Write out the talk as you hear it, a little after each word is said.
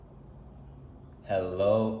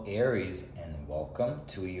Hello Aries, and welcome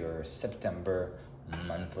to your September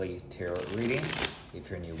monthly tarot reading. If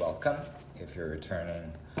you're new, welcome. If you're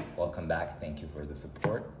returning, welcome back. Thank you for the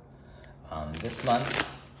support. This month,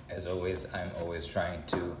 as always, I'm always trying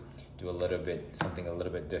to do something a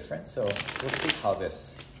little bit different. So we'll see how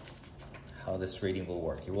this reading will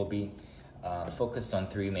work. It will be focused on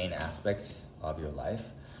three main aspects of your life,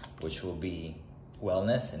 which will be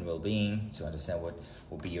wellness and well-being, to understand what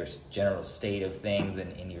will be your general state of things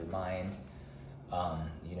and in your mind,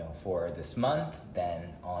 for this month,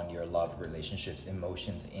 then on your love, relationships,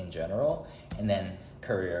 emotions in general, and then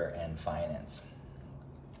career and finance.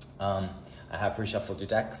 I have pre-shuffled your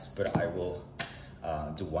decks, but I will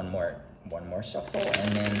do one more shuffle,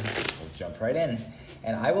 and then we'll jump right in.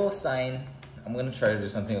 And I will assign, I'm going to try to do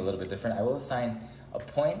something a little bit different. I will assign a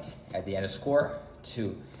point at the end of score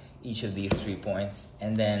to each of these 3 points,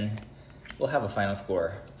 and then we'll have a final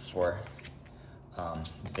score for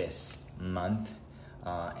this month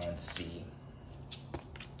and see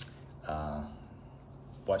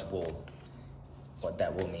what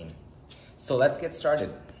that will mean. So let's get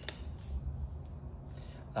started.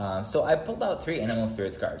 So I pulled out 3 animal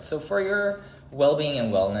spirits cards. So for your well-being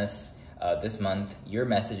and wellness this month, your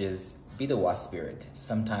message is be the wasp spirit.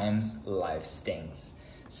 Sometimes life stings.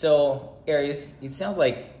 So Aries, it sounds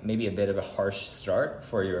like maybe a bit of a harsh start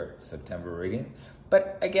for your September reading,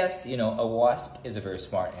 but I guess, a wasp is a very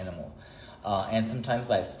smart animal. And sometimes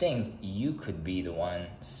life stings. You could be the one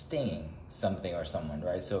stinging something or someone,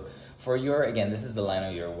 right? So for again, this is the line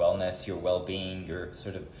of your wellness, your well-being, your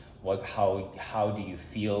sort of how do you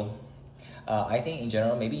feel? I think in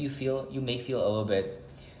general, maybe you may feel a little bit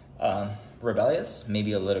rebellious,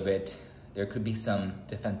 maybe a little bit, there could be some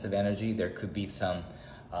defensive energy, there could be some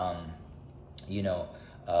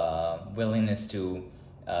willingness to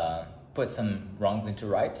put some wrongs into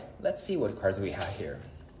right. Let's see what cards we have here.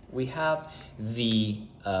 We have the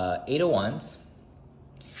 8 of Wands,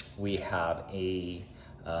 we have a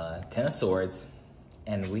 10 of Swords,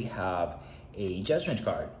 and we have a Judgment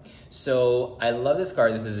card. So I love this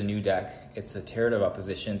card. This is a new deck. It's the Tarot of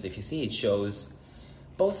Oppositions. If you see, it shows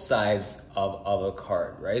both sides of a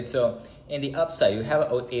card, right? So in the upside, you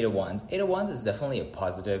have 8 of Wands. 8 of Wands is definitely a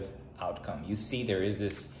positive outcome. You see there is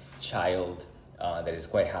this child that is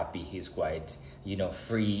quite happy. He's quite,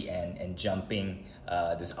 free and jumping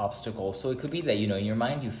this obstacle. So it could be that, in your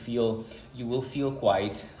mind, you will feel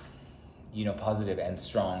quite, positive and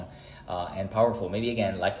strong and powerful. Maybe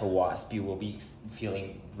again, like a wasp, you will be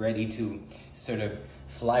feeling ready to sort of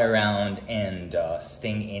fly around and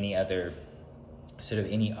sting any other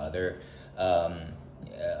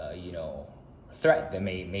threat that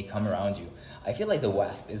may come around you. I feel like the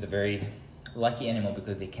wasp is a very lucky animal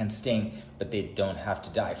because they can sting, but they don't have to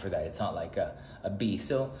die for that. It's not like a bee.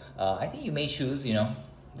 So I think you may choose,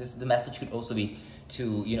 the message could also be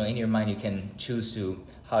to, in your mind, you can choose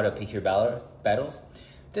how to pick your battles.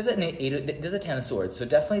 There's a 10 of Swords, so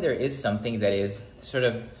definitely there is something that is sort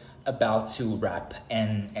of about to wrap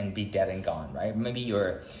and be dead and gone, right? Maybe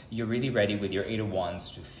you're really ready with your 8 of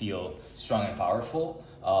Wands to feel strong and powerful.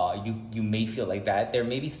 You may feel like that. There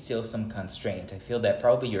may be still some constraint. I feel that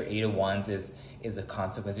probably your 8 of Wands is a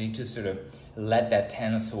consequence. You need to sort of let that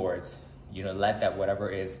 10 of Swords, let that whatever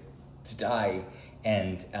is to die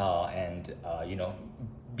and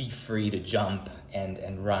be free to jump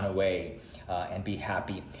and run away and be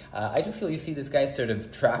happy. I do feel you see this guy sort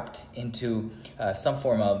of trapped into some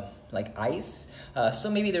form of like ice.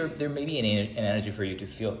 So maybe there may be an energy for you to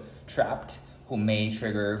feel trapped, who may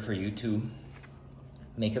trigger for you to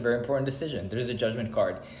make a very important decision. There's a Judgment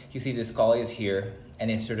card. You see this call is here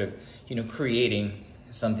and it's sort of, creating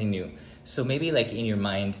something new. So maybe like in your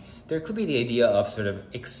mind, there could be the idea of sort of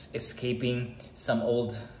escaping some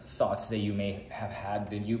old thoughts that you may have had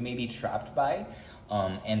that you may be trapped by,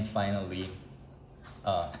 and finally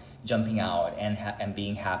jumping out and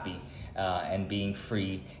being happy and being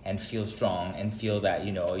free and feel strong and feel that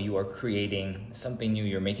you are creating something new.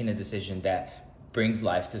 You're making a decision that brings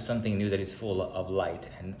life to something new that is full of light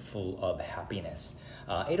and full of happiness.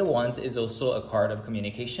 8 of Wands is also a card of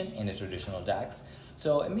communication in the traditional decks.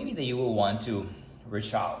 So maybe that you will want to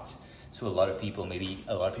reach out to a lot of people. Maybe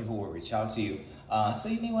a lot of people will reach out to you. So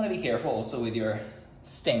you may want to be careful also with your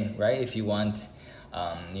sting, right? If you want,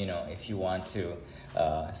 to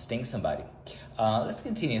sting somebody. Let's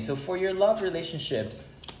continue. So for your love relationships,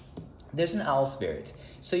 there's an owl spirit.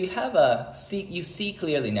 So you have you see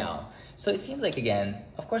clearly now. So it seems like, again,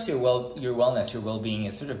 of course, your wellness, your well-being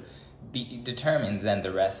is sort of determined than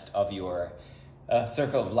the rest of your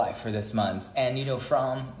circle of life for this month. And,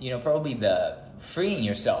 from, probably freeing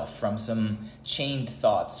yourself from some chained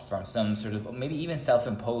thoughts, from some sort of maybe even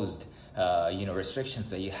self-imposed restrictions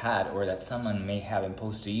that you had or that someone may have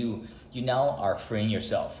imposed to you. You now are freeing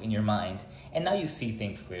yourself in your mind, and now you see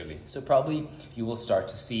things clearly. So probably you will start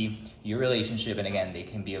to see your relationship, and again, they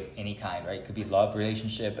can be of any kind, right? It could be love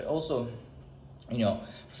relationship, but also,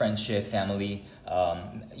 friendship, family.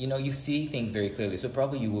 You see things very clearly. So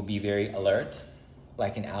probably you will be very alert,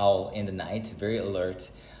 like an owl in the night, very alert,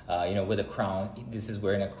 with a crown. This is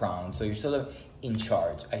wearing a crown. So you're sort of in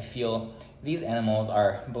charge. I feel both animals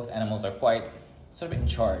are quite sort of in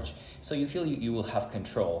charge. So you feel you will have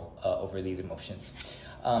control over these emotions.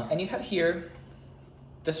 And you have here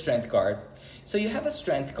the strength card. So you have a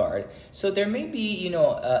strength card. So there may be,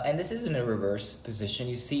 and this is in a reverse position.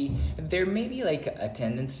 You see, there may be like a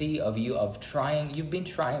tendency you've been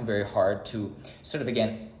trying very hard to sort of,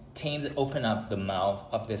 again, open up the mouth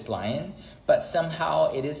of this lion, but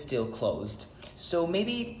somehow it is still closed. So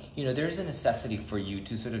maybe, there's a necessity for you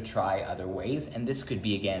to sort of try other ways. And this could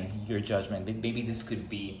be, again, your judgment. Maybe this could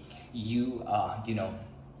be you,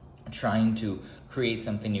 trying to create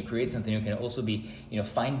something new. Can also be,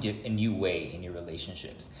 find a new way in your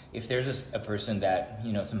relationships. If there's a person that,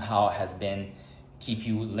 somehow has been keep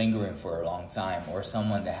you lingering for a long time, or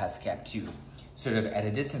someone that has kept you sort of at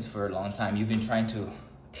a distance for a long time, you've been trying to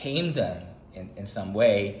tame them in some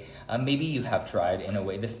way. Maybe you have tried in a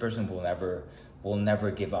way. This person will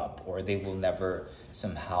never give up, or they will never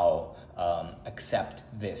somehow accept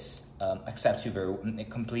you very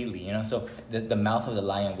completely, so the mouth of the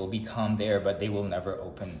lion will be calm there, but they will never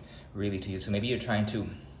open really to you. So maybe you're trying to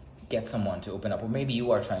get someone to open up, or maybe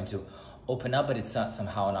you are trying to open up, but it's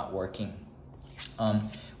somehow not working.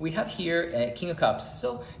 We have here King of Cups.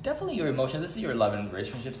 So definitely your emotions. This is your love and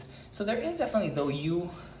relationships. So there is definitely, though, you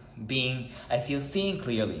being, I feel, seeing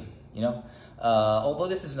clearly, although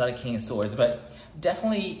this is not a King of Swords, but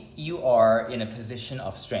definitely you are in a position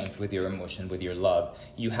of strength with your emotion, with your love.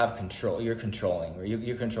 You have control. You're controlling, or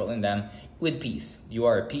you're controlling them with peace. You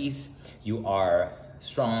are at peace. You are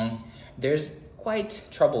strong. There's quite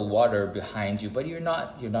troubled water behind you, but you're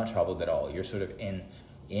not troubled at all. You're sort of in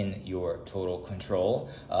your total control.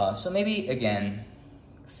 So maybe, again,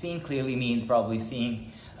 seeing clearly means probably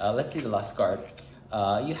seeing, let's see the last card.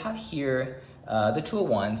 You have here the Two of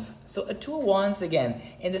Wands. So a Two of Wands, again,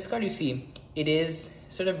 in this card you see, it is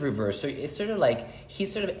sort of reversed. So it's sort of like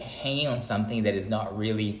he's sort of hanging on something that is not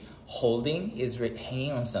really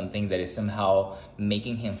hanging on something that is somehow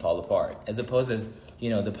making him fall apart, as opposed as,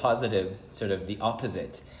 the positive, sort of the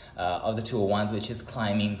opposite of the Two of Wands, which is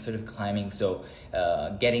climbing. So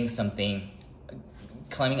getting something,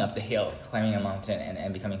 climbing up the hill, climbing a mountain,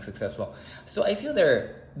 and becoming successful. So I feel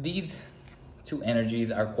these two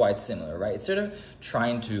energies are quite similar, right? It's sort of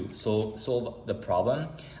trying to solve the problem,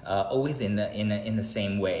 always in the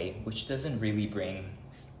same way, which doesn't really bring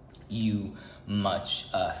you much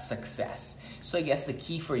success. So I guess the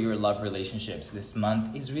key for your love relationships this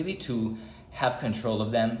month is really to have control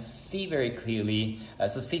of them, see very clearly.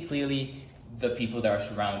 So see clearly the people that are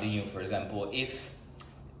surrounding you. For example, if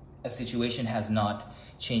a situation has not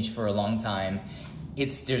changed for a long time,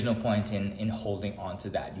 there's no point in holding on to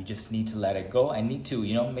that. You just need to let it go and need to,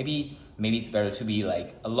 maybe it's better to be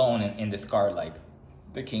like alone in this card, like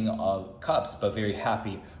the King of Cups, but very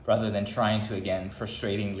happy, rather than trying to, again,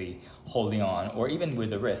 frustratingly holding on, or even with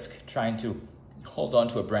the risk, trying to hold on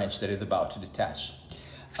to a branch that is about to detach.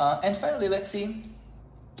 And finally, let's see,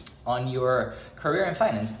 on your career and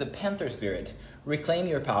finance, the Panther Spirit, reclaim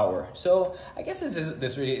your power. So I guess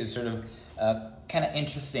this really is sort of kind of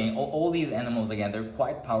interesting. All these animals, again, they're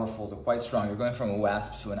quite powerful, they're quite strong. You're going from a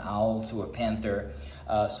wasp to an owl to a panther.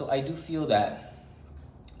 So I do feel that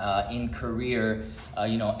in career,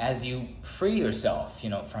 as you free yourself,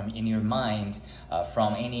 from in your mind,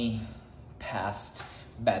 from any past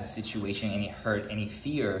bad situation, any hurt, any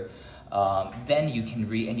fear, then you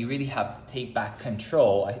can you really have take back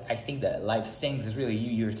control. I think that life stings is really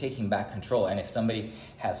you're taking back control. And if somebody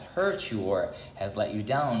has hurt you or has let you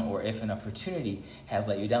down, or if an opportunity has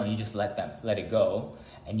let you down, you just let it go,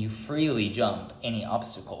 and you freely jump any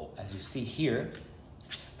obstacle. As you see here,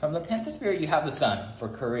 from the Panther Spirit, you have the Sun for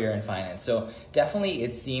career and finance. So definitely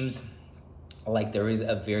it seems like there is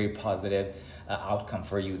a very positive outcome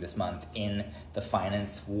for you this month in the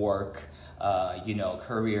finance, work,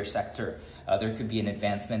 career sector. There could be an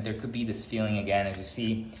advancement. There could be this feeling, again, as you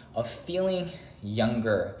see, of feeling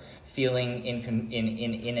younger, feeling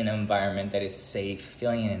in an environment that is safe,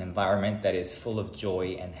 feeling in an environment that is full of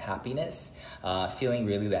joy and happiness, feeling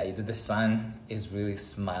really that the sun is really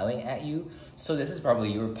smiling at you. So this is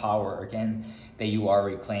probably your power, again, that you are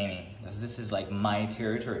reclaiming. This is like my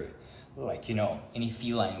territory. like, you know, any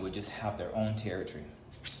feline would just have their own territory.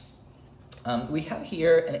 We have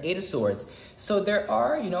here an Eight of Swords. So there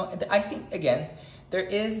are, you know, I think, again, there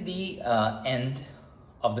is the end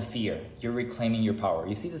of the fear. You're reclaiming your power.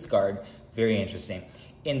 You see this card, very interesting.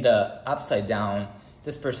 In the upside down,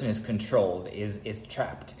 this person is controlled, is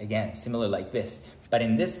trapped. Again, similar like this. But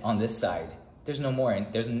in this, on this side, there's no more,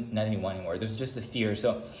 and there's not anyone anymore. There's just a fear.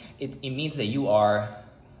 So it means that you are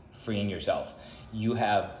freeing yourself. You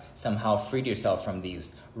have somehow freed yourself from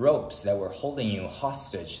these ropes that were holding you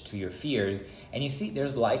hostage to your fears. And you see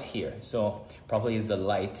there's light here. So probably is the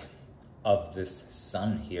light of this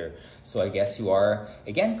sun here. So I guess you are,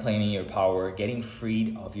 again, claiming your power, getting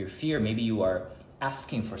freed of your fear. Maybe you are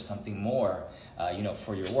asking for something more, you know,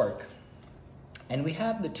 for your work. And we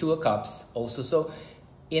have the Two of Cups also. So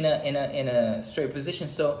in a straight position.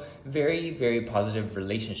 So very, very positive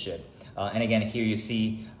relationship. And again, here you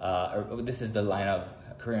see, this is the line of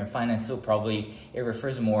career and finance. So probably it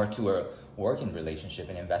refers more to a working relationship,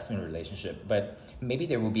 an investment relationship. But maybe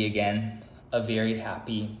there will be, again, a very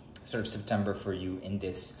happy sort of September for you in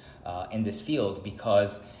this field,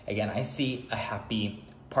 because again, I see a happy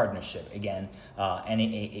partnership again, and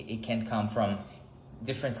it can come from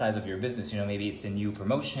different sides of your business. You know, maybe it's a new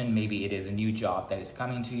promotion, maybe it is a new job that is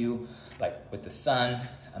coming to you, like with the sun.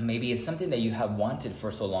 Maybe it's something that you have wanted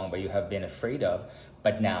for so long, but you have been afraid of,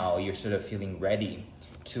 but now you're sort of feeling ready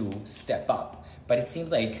to step up. But it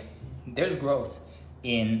seems like there's growth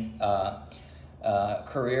in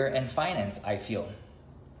career and finance, I feel.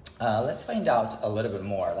 Let's find out a little bit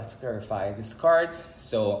more. Let's clarify these cards.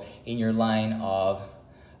 So in your line of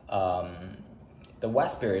the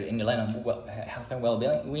West Spirit, in your line of health and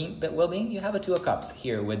well-being, you have a Two of Cups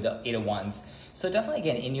here with the Eight of Wands. So definitely,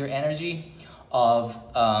 again, in your energy of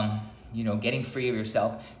you know, getting free of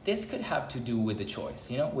yourself, this could have to do with the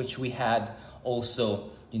choice, you know, which we had also,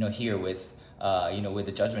 you know, here with you know, with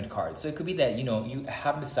the Judgment card. So it could be that, you know, you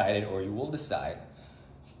have decided, or you will decide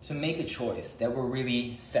to make a choice that will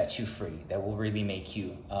really set you free, that will really make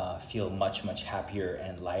you feel much, much happier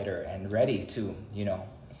and lighter and ready to, you know,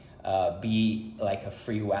 be like a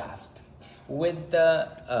free wasp. With the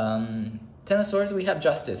Ten of Swords, we have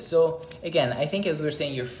Justice. So again, I think as we were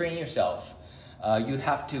saying, you're freeing yourself. You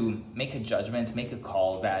have to make a judgment, make a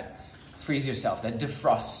call that frees yourself, that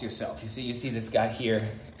defrosts yourself. You see this guy here,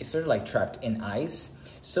 it's sort of like trapped in ice.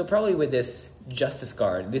 So probably with this Justice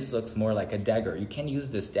card, this looks more like a dagger. You can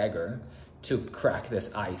use this dagger to crack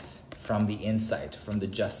this ice from the inside, from the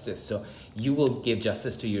justice. So you will give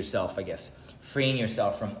justice to yourself, I guess, freeing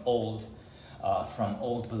yourself from old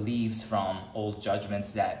beliefs, from old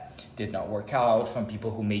judgments that did not work out, from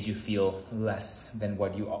people who made you feel less than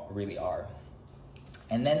what you really are.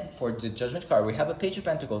 And then for the Judgment card, we have a Page of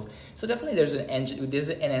Pentacles. So definitely there's this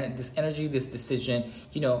energy, this decision,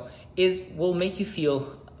 you know, will make you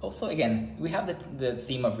feel. Also, again, we have the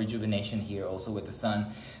theme of rejuvenation here also with the sun.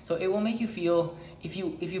 So it will make you feel, if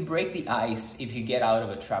you break the ice, if you get out of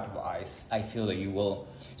a trap of ice, I feel that you will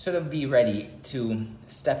sort of be ready to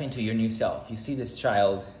step into your new self. You see this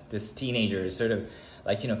child, this teenager is sort of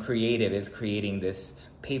like, you know, creative, is creating this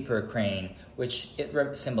paper crane, which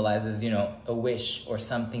it symbolizes, you know, a wish or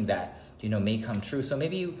something that, you know, may come true. So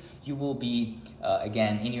maybe you will be,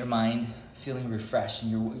 again, in your mind, feeling refreshed,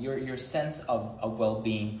 and your sense of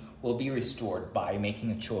well-being will be restored by making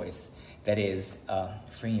a choice that is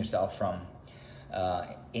freeing yourself from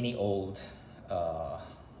any old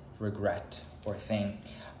regret or thing.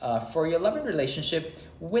 For your loving relationship,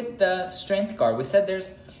 with the Strength card, we said there's,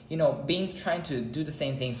 you know, trying to do the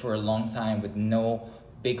same thing for a long time with no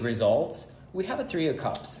big results. We have a Three of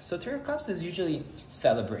Cups. So Three of Cups is usually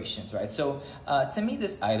celebrations, right? So to me,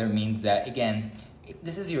 this either means that, again,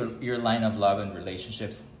 this is your line of love and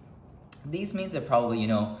relationships. These means that probably, you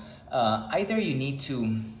know, either you need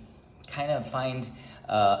to kind of find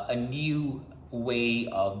a new way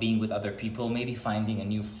of being with other people, maybe finding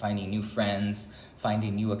new friends,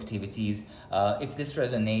 finding new activities. If this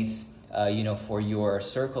resonates, you know, for your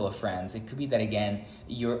circle of friends, it could be that, again,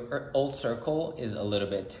 your old circle is a little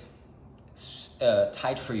bit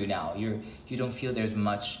tight for you now. You don't feel there's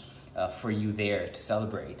much for you there to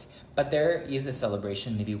celebrate, but there is a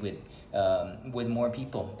celebration maybe with more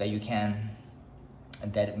people that you can,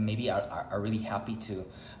 that maybe are really happy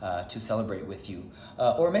to celebrate with you.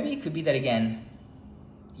 Or maybe it could be that, again,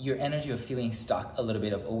 your energy of feeling stuck a little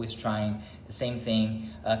bit, of always trying the same thing,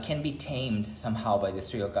 can be tamed somehow by this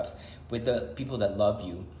Three of Cups. With the people that love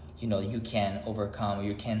you, you know, you can overcome, or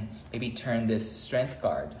you can maybe turn this Strength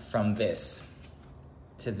card from this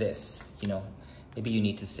to this, you know, maybe you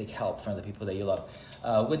need to seek help from the people that you love.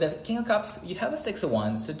 With the King of Cups, you have a Six of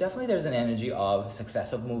Wands, so definitely there's an energy of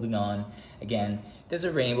success, of moving on. Again, there's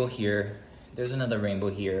a rainbow here, there's another rainbow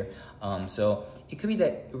here. So it could be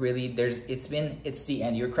that really it's the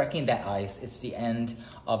end, you're cracking that ice, it's the end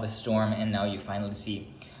of a storm, and now you finally see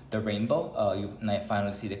the rainbow. You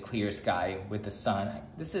finally see the clear sky with the sun.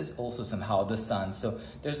 This is also somehow the sun, so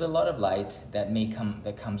there's a lot of light that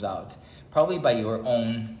comes out, probably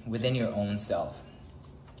within your own self.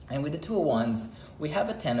 And with the Two of Wands, we have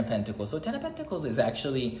a Ten of Pentacles. So Ten of Pentacles is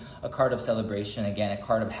actually a card of celebration, again, a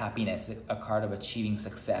card of happiness, a card of achieving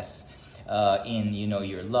success in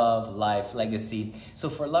your love, life, legacy. So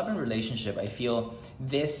for love and relationship, I feel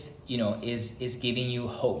this is giving you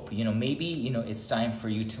hope. Maybe it's time for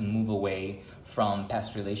you to move away from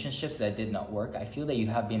past relationships that did not work. I feel that you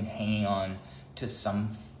have been hanging on to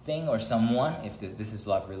something or someone, if this is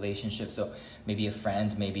love relationship. So maybe a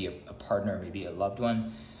friend, maybe a partner, maybe a loved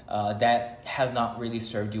one that has not really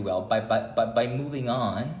served you well. But by moving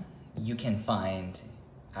on, you can find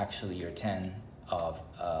actually your Ten of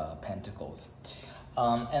Pentacles.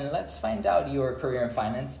 And let's find out your career and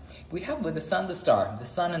finance. We have with the Sun, the Star. The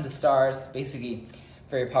Sun and the Stars, basically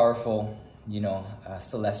very powerful,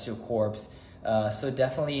 celestial corpse. So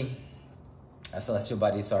definitely, celestial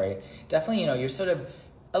body, sorry. Definitely, you're sort of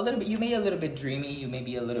you may be a little bit dreamy,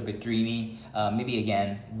 maybe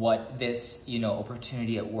again, what this,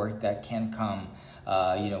 opportunity at work that can come,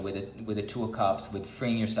 with the Two of Cups, with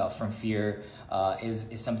freeing yourself from fear,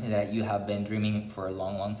 is something that you have been dreaming for a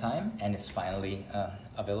long, long time, and is finally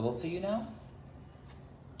available to you now.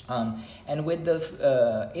 And with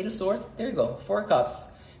the Eight of Swords, there you go, Four of Cups.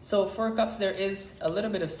 So Four of Cups, there is a little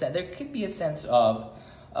bit of there could be a sense of,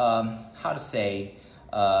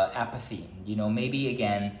 apathy. Maybe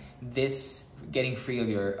again, this getting free of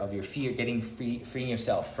your fear, freeing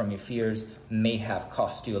yourself from your fears may have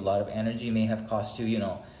cost you a lot of energy, may have cost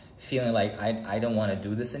you, feeling like I don't want to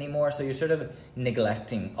do this anymore. So you're sort of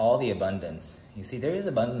neglecting all the abundance. You see, there is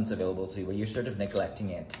abundance available to you, but you're sort of neglecting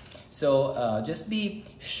it. So just be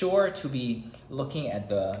sure to be looking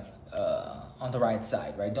at on the right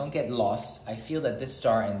side, right? Don't get lost. I feel that this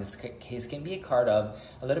star in this case can be a card of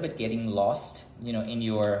a little bit getting lost, in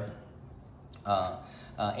your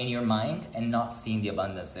mind, and not seeing the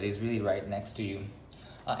abundance that is really right next to you.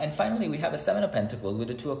 And finally, we have a Seven of Pentacles with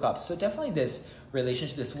the Two of Cups. So definitely this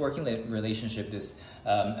relationship, this working relationship, this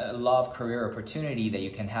love, career opportunity that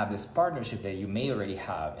you can have, this partnership that you may already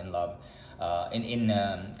have in love,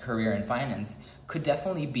 in career and finance, could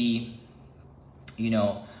definitely be,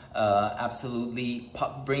 absolutely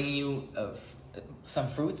bringing you some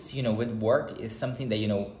fruits. With work is something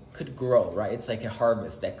that could grow, right? It's like a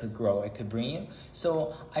harvest that could grow, it could bring you.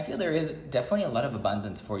 So I feel there is definitely a lot of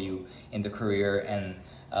abundance for you in the career and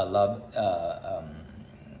love,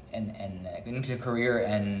 and into the career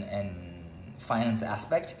and finance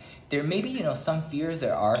aspect. There may be some fears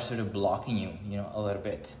that are sort of blocking you a little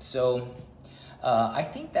bit. So I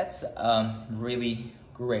think that's really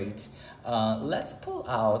great. Let's pull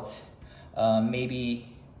out maybe,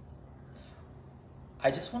 I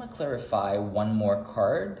just want to clarify one more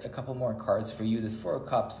card, a couple more cards for you. This Four of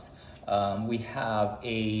Cups, we have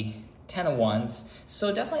a Ten of Wands.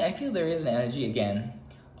 So definitely I feel there is an energy again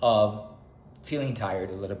of feeling tired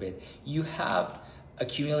a little bit. You have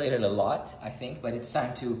accumulated a lot, I think, but it's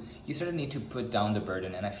time you sort of need to put down the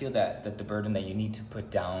burden. And I feel that the burden that you need to put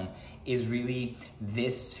down is really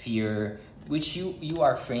this fear, which you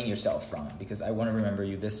are freeing yourself from, because I want to remember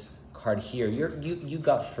you, this card here, you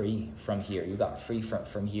got free from here, you got free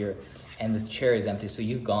from here, and the chair is empty, so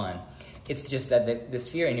you've gone. It's just that this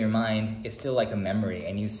fear in your mind is still like a memory,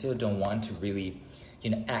 and you still don't want to really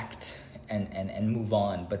act and move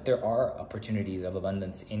on. But there are opportunities of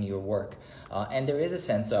abundance in your work, and there is a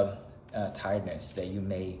sense of tiredness that you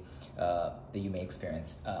may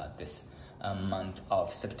experience this month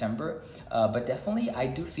of September, but definitely I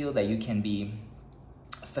do feel that you can be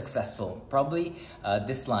successful. Probably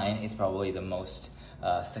this line is probably the most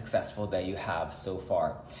successful that you have so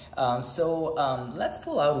far. Let's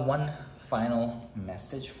pull out one final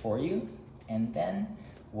message for you, and then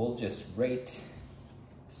we'll just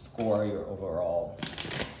score your overall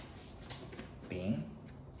being.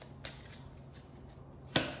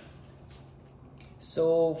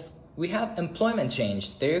 So we have employment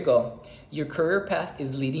change. There you go. Your career path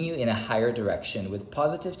is leading you in a higher direction with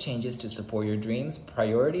positive changes to support your dreams,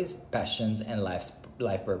 priorities, passions, and life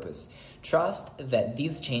purpose. Trust that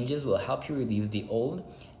these changes will help you release the old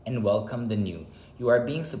and welcome the new. You are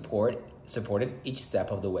being supported each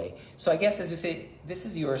step of the way. So I guess, as you say, this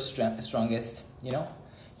is your strongest,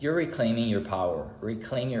 you're reclaiming your power.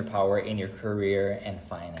 Reclaim your power in your career and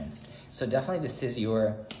finance. So definitely this is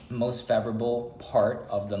your most favorable part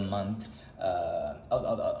of the month,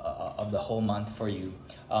 of the whole month for you.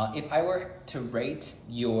 If I were to rate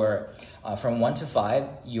your, from 1 to 5,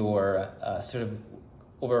 your sort of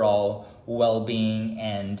overall well-being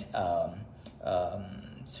and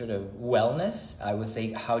sort of wellness, I would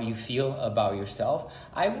say, how do you feel about yourself?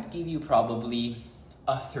 I would give you probably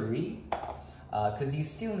a 3, because you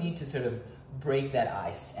still need to sort of break that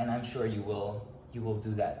ice, and I'm sure you will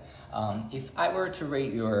do that. If I were to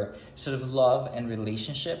rate your sort of love and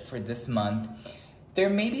relationship for this month, there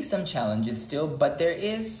may be some challenges still, but there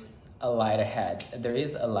is a light ahead. There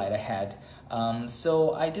is a light ahead.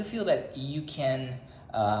 So I do feel that you can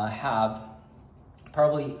have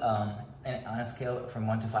probably, on a scale from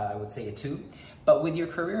 1 to 5, I would say a 2. But with your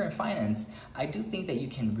career and finance, I do think that you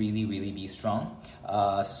can really, really be strong.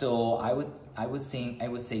 So I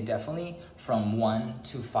would say definitely from 1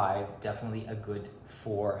 to 5, definitely a good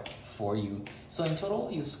 4 for you. So in total,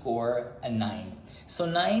 you score a 9. So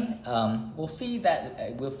 9, we'll see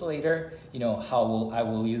that, we'll see later, you know, how I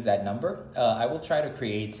will use that number. I will try to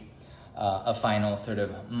create a final sort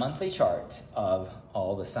of monthly chart of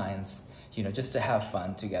all the signs, you know, just to have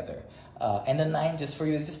fun together. And the 9 just for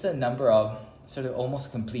you is just a number of sort of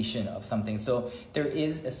almost completion of something. So there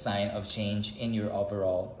is a sign of change in your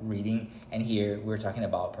overall reading. And here we're talking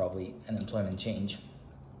about probably an employment change.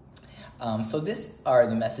 So these are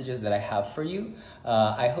the messages that I have for you.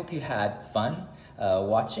 I hope you had fun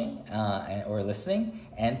watching or listening.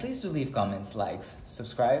 And please do leave comments, likes,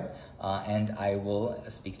 subscribe, and I will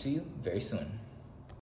speak to you very soon.